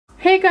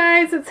Hey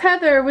guys, it's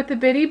Heather with the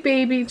Bitty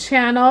Baby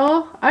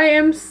channel. I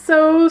am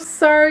so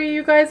sorry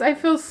you guys, I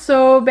feel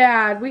so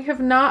bad. We have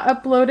not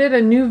uploaded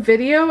a new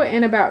video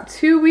in about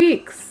 2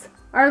 weeks.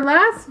 Our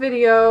last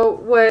video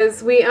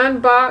was we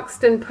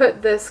unboxed and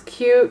put this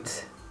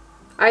cute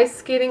ice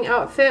skating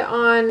outfit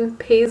on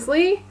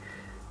Paisley.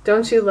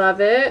 Don't you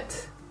love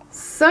it?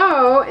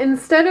 So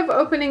instead of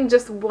opening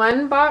just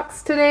one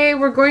box today,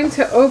 we're going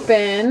to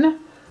open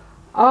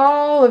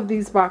all of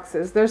these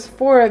boxes. There's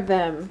 4 of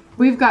them.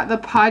 We've got the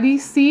potty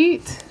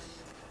seat,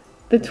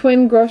 the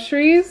twin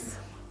groceries,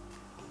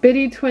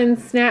 Bitty twin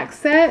snack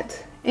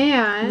set,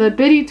 and the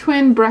Bitty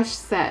twin brush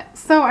set.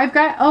 So I've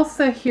got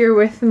Elsa here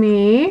with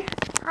me.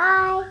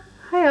 Hi.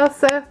 Hi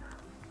Elsa.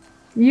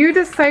 You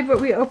decide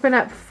what we open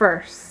up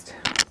first.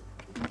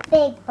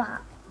 Big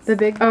box. The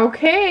big.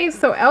 Okay,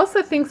 so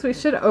Elsa thinks we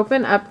should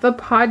open up the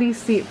potty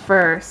seat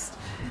first.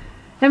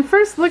 And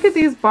first, look at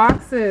these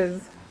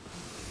boxes.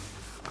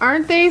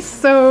 Aren't they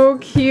so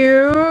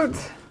cute?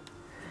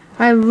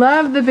 I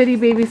love the Bitty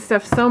Baby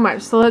stuff so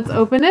much. So let's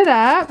open it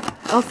up.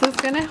 Elsa's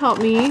gonna help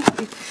me.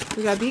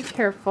 We gotta be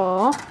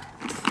careful.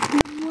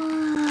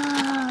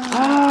 Wow.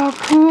 Oh,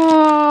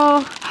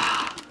 cool.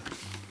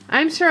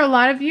 I'm sure a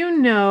lot of you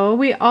know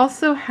we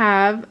also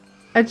have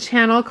a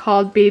channel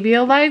called Baby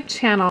Alive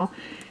channel.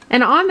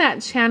 And on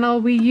that channel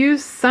we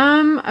use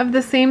some of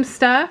the same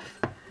stuff.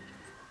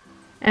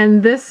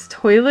 And this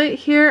toilet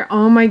here,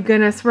 oh my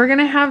goodness, we're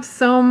gonna have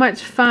so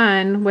much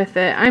fun with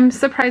it. I'm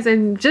surprised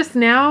I'm just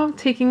now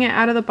taking it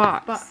out of the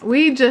box.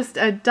 We just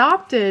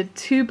adopted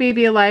 2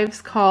 Baby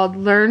Alives called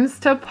Learns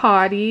to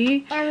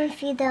Potty. And we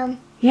feed them.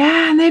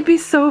 Yeah, and they'd be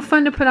so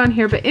fun to put on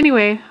here. But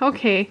anyway,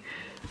 okay,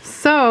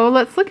 so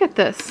let's look at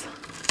this.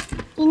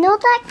 You know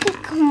that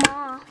could come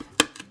off.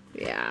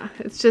 Yeah,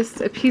 it's just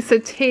a piece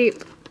of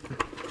tape.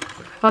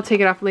 I'll take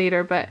it off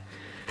later, but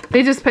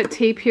they just put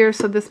tape here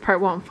so this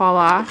part won't fall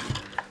off.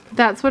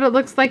 That's what it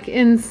looks like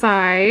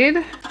inside.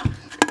 And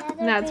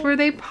that's where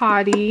they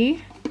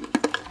potty.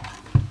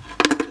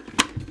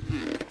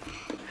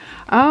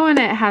 Oh, and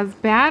it has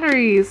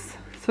batteries.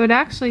 So it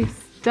actually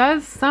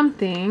does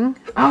something.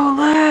 Oh,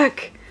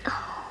 look.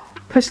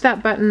 Push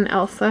that button,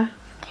 Elsa.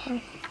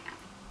 Okay.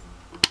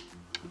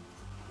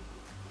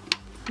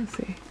 Let's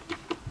see.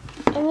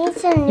 It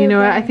needs a new You know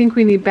what? I one. think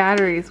we need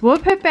batteries. We'll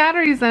put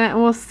batteries in it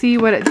and we'll see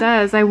what it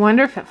does. I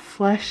wonder if it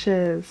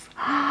flushes.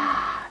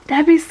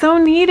 That'd be so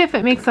neat if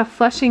it makes a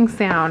flushing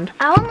sound.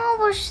 I don't know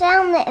what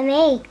sound it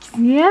makes.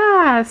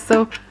 Yeah,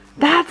 so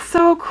that's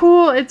so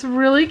cool. It's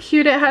really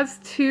cute. It has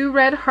 2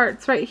 red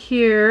hearts right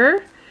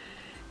here.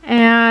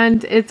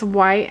 And it's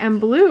white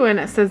and blue and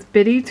it says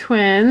Bitty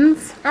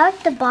Twins. I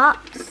like the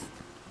box.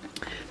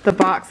 The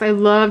box. I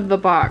love the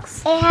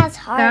box. It has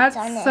hearts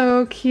on it. That's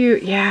so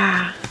cute.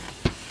 Yeah.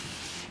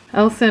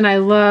 Elsa and I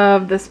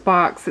love this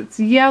box.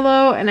 It's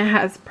yellow and it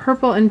has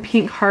purple and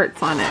pink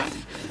hearts on it.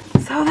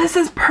 So this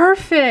is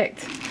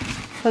perfect.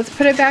 Let's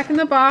put it back in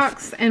the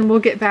box and we'll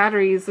get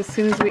batteries as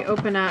soon as we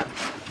open up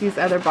these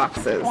other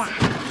boxes.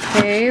 Yeah.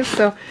 Okay,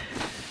 so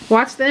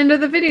watch the end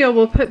of the video.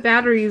 We'll put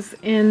batteries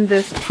in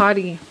this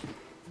potty.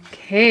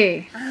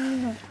 Okay.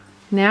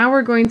 Now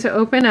we're going to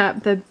open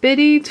up the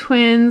Bitty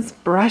Twins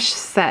brush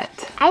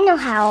set. I know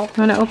how. You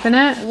want to open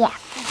it? Yeah.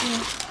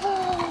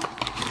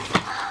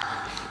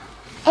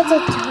 It's a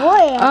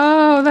toy.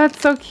 Oh,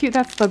 that's so cute.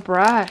 That's the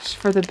brush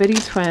for the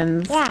Bitty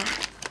Twins. Yeah.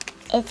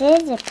 It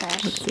is a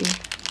brush. Let's see.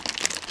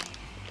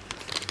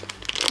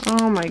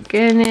 Oh my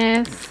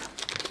goodness.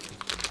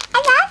 I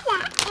love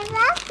that. I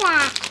love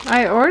that.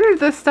 I ordered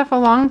this stuff a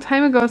long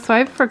time ago, so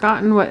I've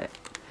forgotten what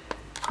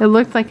it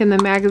looked like in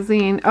the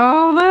magazine.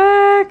 Oh,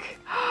 look!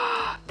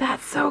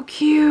 That's so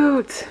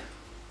cute.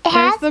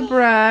 There's the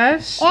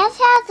brush. It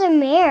has a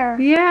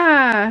mirror.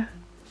 Yeah.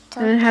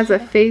 And it has a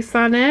face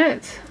on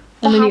it.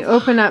 And then you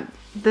open up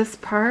this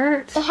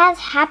part. It has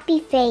happy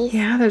face.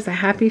 Yeah, there's a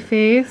happy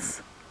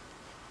face.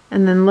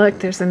 And then look,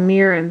 there's a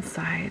mirror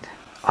inside.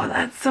 Oh,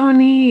 that's so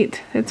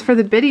neat. It's for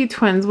the Bitty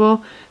Twins.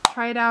 We'll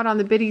try it out on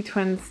the Bitty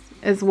Twins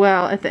as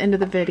well at the end of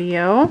the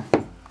video.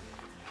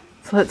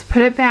 So let's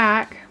put it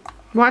back.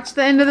 Watch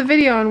the end of the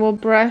video and we'll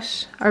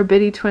brush our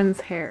Bitty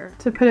Twins hair.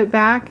 To put it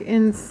back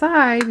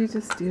inside, you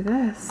just do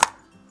this.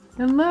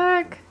 And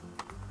look.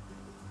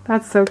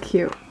 That's so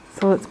cute.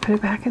 So let's put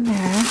it back in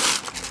there.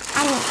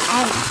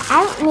 I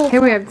don't need. Okay,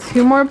 we have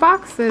 2 more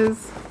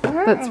boxes.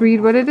 Let's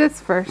read what it is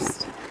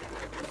first.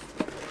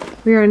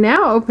 We are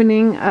now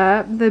opening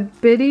up the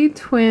Bitty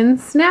Twin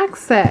snack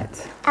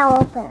set.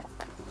 I'll open it.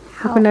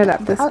 Open it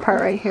up, this part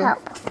right here.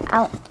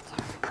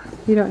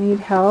 You don't need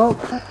help.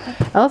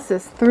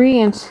 Elsa's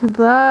 3 and she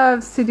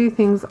loves to do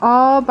things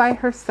all by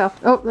herself.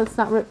 Oh, let's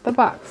not rip the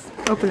box.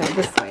 Open it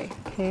this way,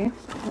 okay?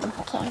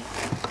 Okay.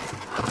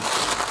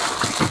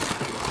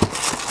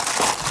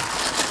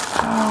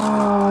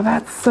 Oh,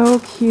 that's so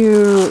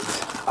cute.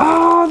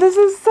 Oh, this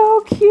is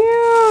so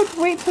cute.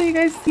 Wait till you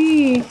guys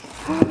see.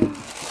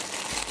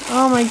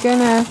 Oh my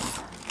goodness.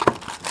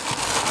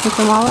 Take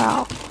them all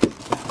out.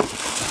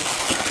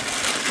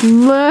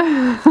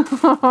 Look.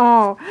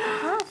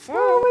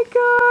 Oh my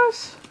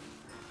gosh.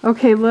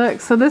 Okay,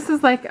 look. So this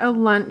is like a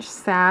lunch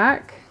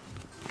sack.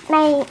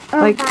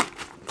 Like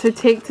to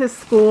take to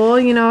school.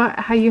 You know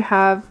how you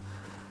have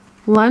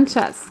lunch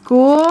at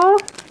school?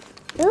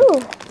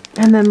 Ooh.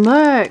 And then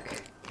look.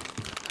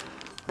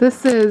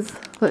 This is,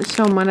 let's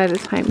show them one at a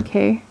time,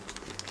 okay?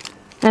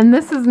 And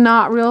this is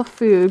not real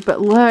food,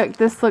 but look,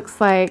 this looks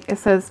like, it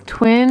says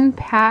twin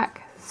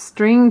pack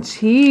string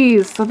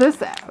cheese. So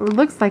this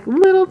looks like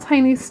little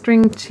tiny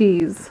string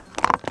cheese.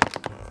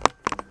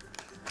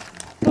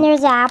 And there's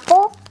an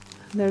apple.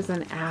 There's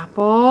an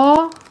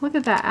apple. Look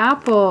at that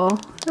apple.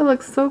 It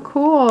looks so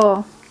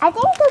cool. I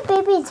think the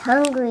baby's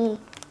hungry.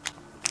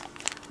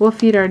 We'll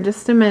feed her in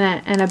just a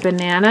minute. And a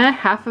banana,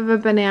 half of a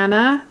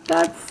banana.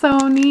 That's so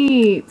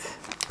neat.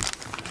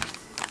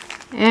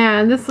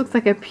 And this looks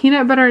like a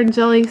peanut butter and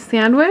jelly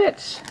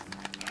sandwich.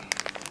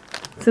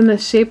 It's in the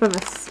shape of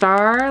a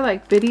star,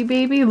 like Bitty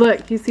Baby.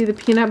 Look, you see the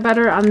peanut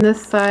butter on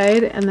this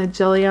side and the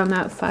jelly on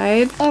that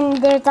side. And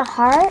there's a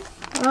heart.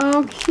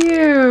 Oh, cute.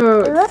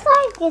 It looks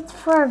like it's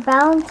for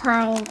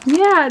Valentine's.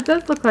 Yeah, it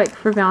does look like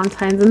for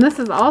Valentine's. And this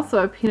is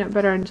also a peanut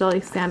butter and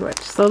jelly sandwich.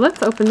 So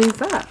let's open these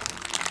up.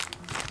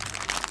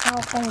 I'll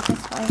open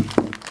this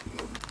one.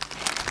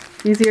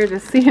 Easier to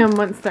see them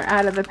once they're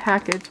out of the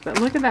package. But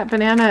look at that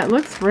banana. It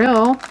looks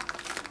real.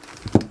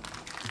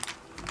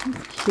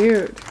 It's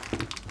cute.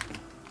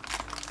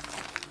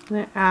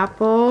 The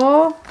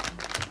apple.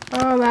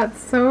 Oh,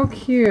 that's so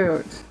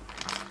cute.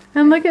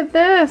 And look at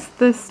this.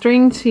 The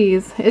string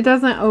cheese. It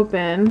doesn't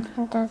open.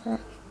 It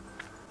doesn't.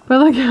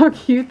 But look how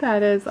cute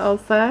that is,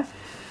 Elsa.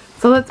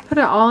 So let's put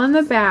it all in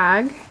the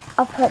bag.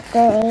 I'll put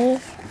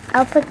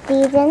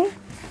these in.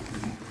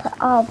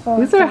 Put all both.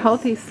 These are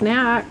healthy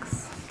snacks.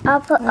 I'll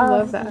put I all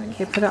love of that. these.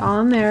 Okay, put it all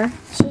in there.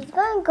 She's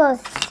gonna go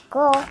to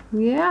school.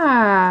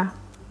 Yeah.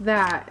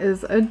 That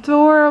is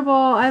adorable.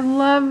 I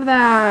love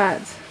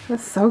that.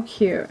 That's so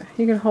cute.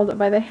 You can hold it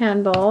by the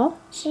handle.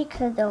 She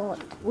could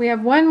hold. We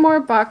have one more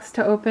box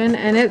to open,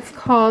 and it's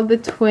called the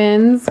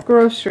Twins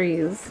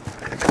Groceries.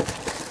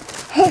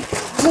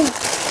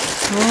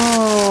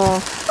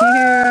 Oh,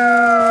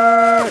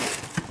 cute.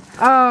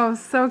 Oh,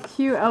 so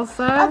cute, A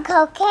Elsa.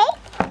 cupcake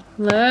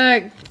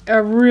Look,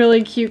 a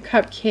really cute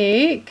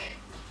cupcake.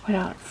 What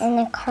else? and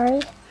a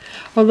card.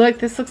 Oh, look,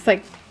 this looks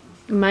like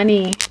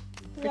money.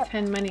 Yep.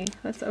 Pretend money.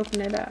 Let's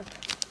open it up.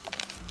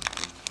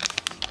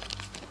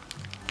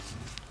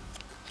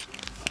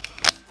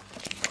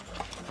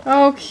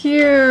 Oh,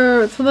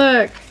 cute.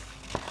 Look.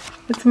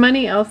 It's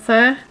money,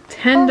 Elsa.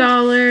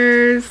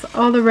 $10.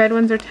 All the red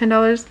ones are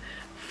 $10.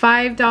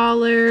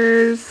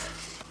 $5.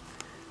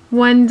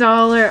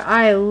 $1.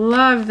 I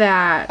love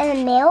that.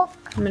 And milk.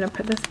 I'm going to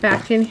put this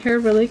back in here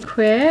really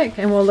quick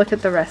and we'll look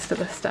at the rest of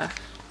the stuff.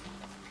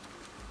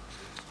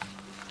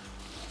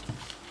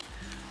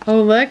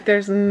 Oh, look,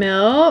 there's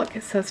milk.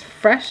 It says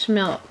fresh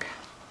milk.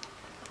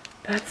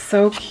 That's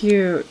so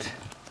cute.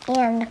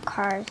 And a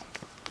card.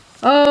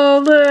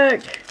 Oh,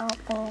 look.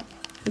 Open it.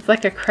 It's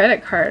like a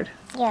credit card.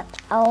 Yep.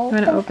 I'll I'm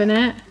going to open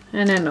it.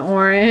 And an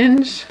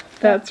orange.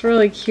 That's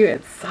really cute.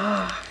 It's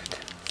soft.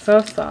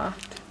 So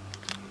soft.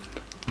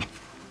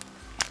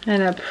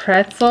 And a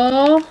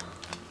pretzel.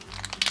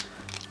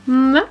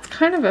 That's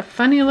kind of a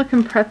funny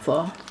looking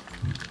pretzel.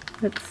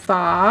 It's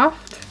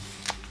soft.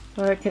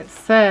 Like it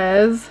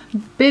says,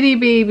 Bitty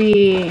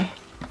Baby.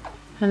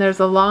 And there's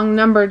a long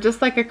number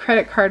just like a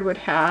credit card would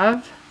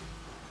have.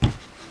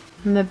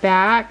 In the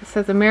back it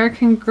says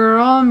American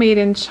Girl, made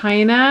in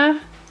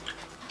China.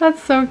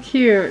 That's so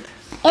cute.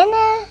 And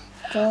a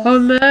Oh,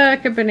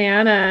 look, a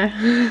banana.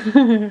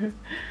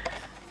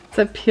 It's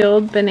a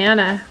peeled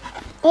banana.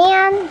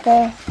 and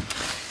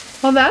this.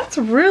 Well, that's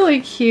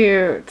really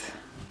cute.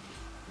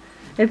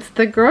 It's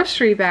the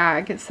grocery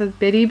bag. It says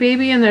Bitty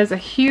Baby and there's a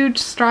huge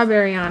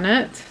strawberry on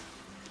it.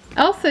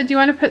 Elsa, do you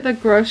want to put the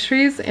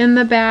groceries in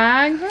the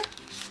bag?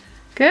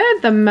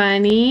 Good. The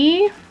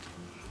money.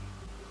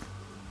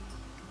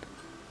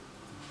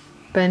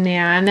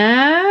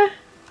 Banana.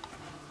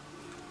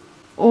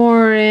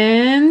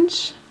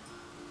 Orange.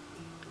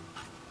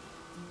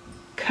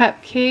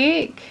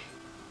 Cupcake.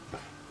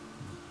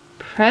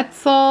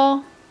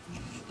 Pretzel.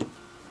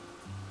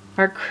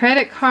 Our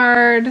credit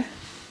card.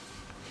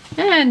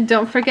 And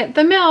don't forget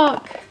the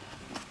milk.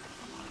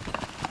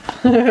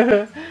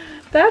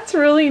 That's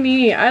really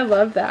neat. I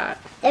love that.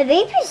 The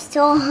baby's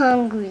still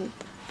hungry.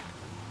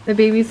 The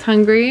baby's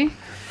hungry.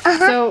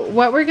 So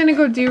what we're gonna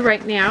go do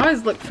right now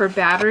is look for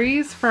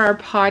batteries for our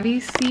potty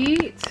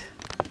seat.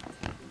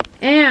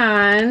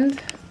 And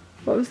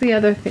what was the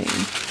other thing?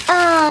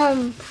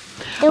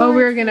 Oh,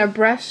 we're gonna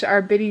brush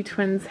our Bitty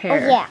Twins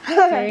hair. Oh,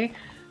 yeah. Okay.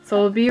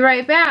 So we'll be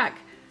right back.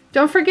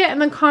 Don't forget in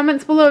the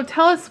comments below,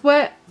 tell us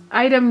what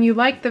item you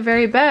liked the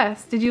very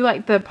best. Did you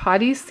like the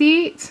potty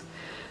seat,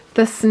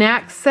 the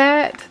snack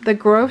set, the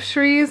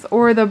groceries,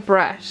 or the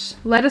brush?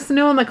 Let us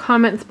know in the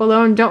comments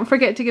below, and don't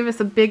forget to give us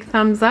a big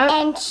thumbs up.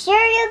 And share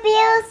your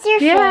videos with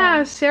your Yeah,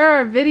 friends. share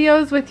our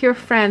videos with your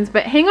friends.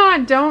 But hang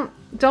on, don't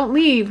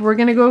leave. We're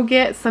gonna go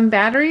get some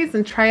batteries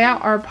and try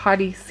out our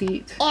potty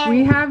seat. And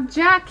we have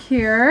Jack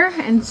here,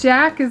 and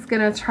Jack is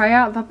gonna try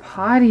out the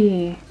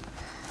potty.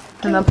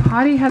 And the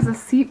potty has a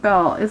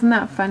seatbelt. Isn't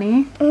that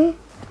funny? Mm.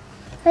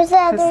 Where's the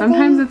other Because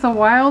sometimes thing? it's a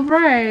wild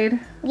ride.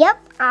 Yep,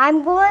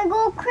 I'm going to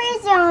go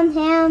crazy on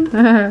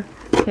him.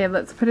 Okay,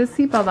 let's put his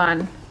seatbelt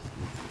on.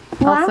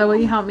 Wow. Elsa, will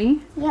you help me?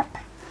 Yep.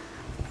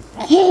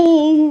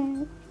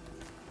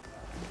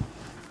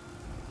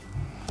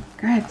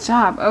 Good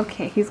job.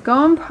 Okay, he's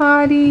going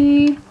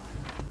potty.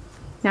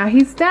 Now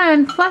he's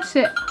done. Flush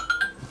it.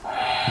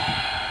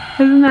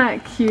 Isn't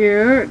that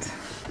cute?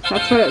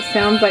 That's what it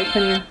sounds like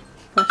when you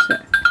flush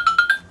it.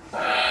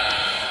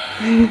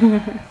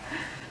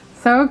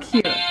 So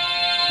cute.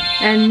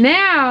 And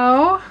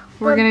now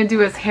we're going to do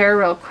his hair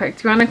real quick.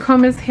 Do you want to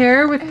comb his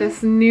hair with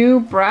this new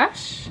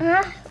brush?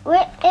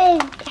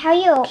 How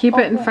you Keep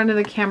it in front of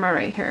the camera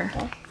right here.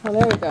 Oh,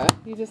 there we go.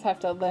 You just have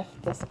to lift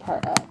this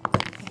part up.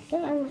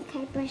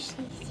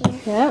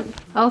 Yep.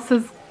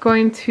 Elsa's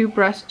going to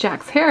brush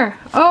Jack's hair.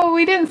 Oh,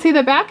 we didn't see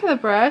the back of the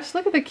brush.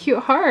 Look at the cute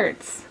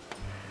hearts.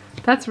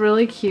 That's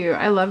really cute.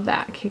 I love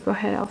that. Okay, go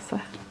ahead,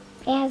 Elsa.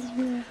 Yes.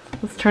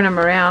 Let's turn him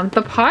around.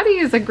 The potty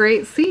is a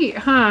great seat,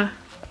 huh?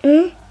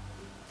 Mm.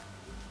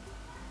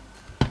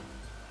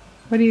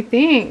 What do you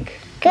think?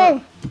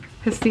 Good.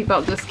 His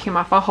seatbelt just came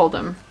off. I'll hold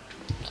him.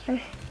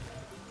 Okay.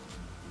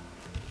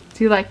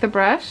 Do you like the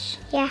brush?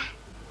 Yeah.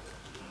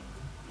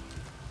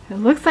 It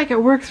looks like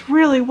it works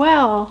really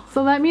well.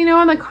 So let me know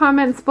in the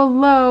comments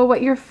below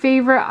what your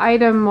favorite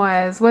item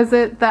was. Was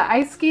it the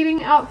ice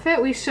skating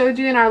outfit we showed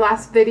you in our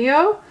last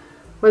video?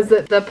 Was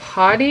it the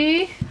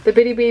potty, the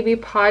Bitty Baby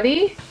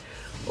potty?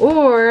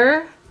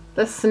 Or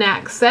the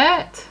snack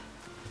set?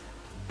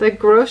 The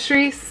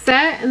grocery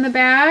set in the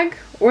bag?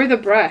 Or the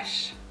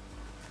brush?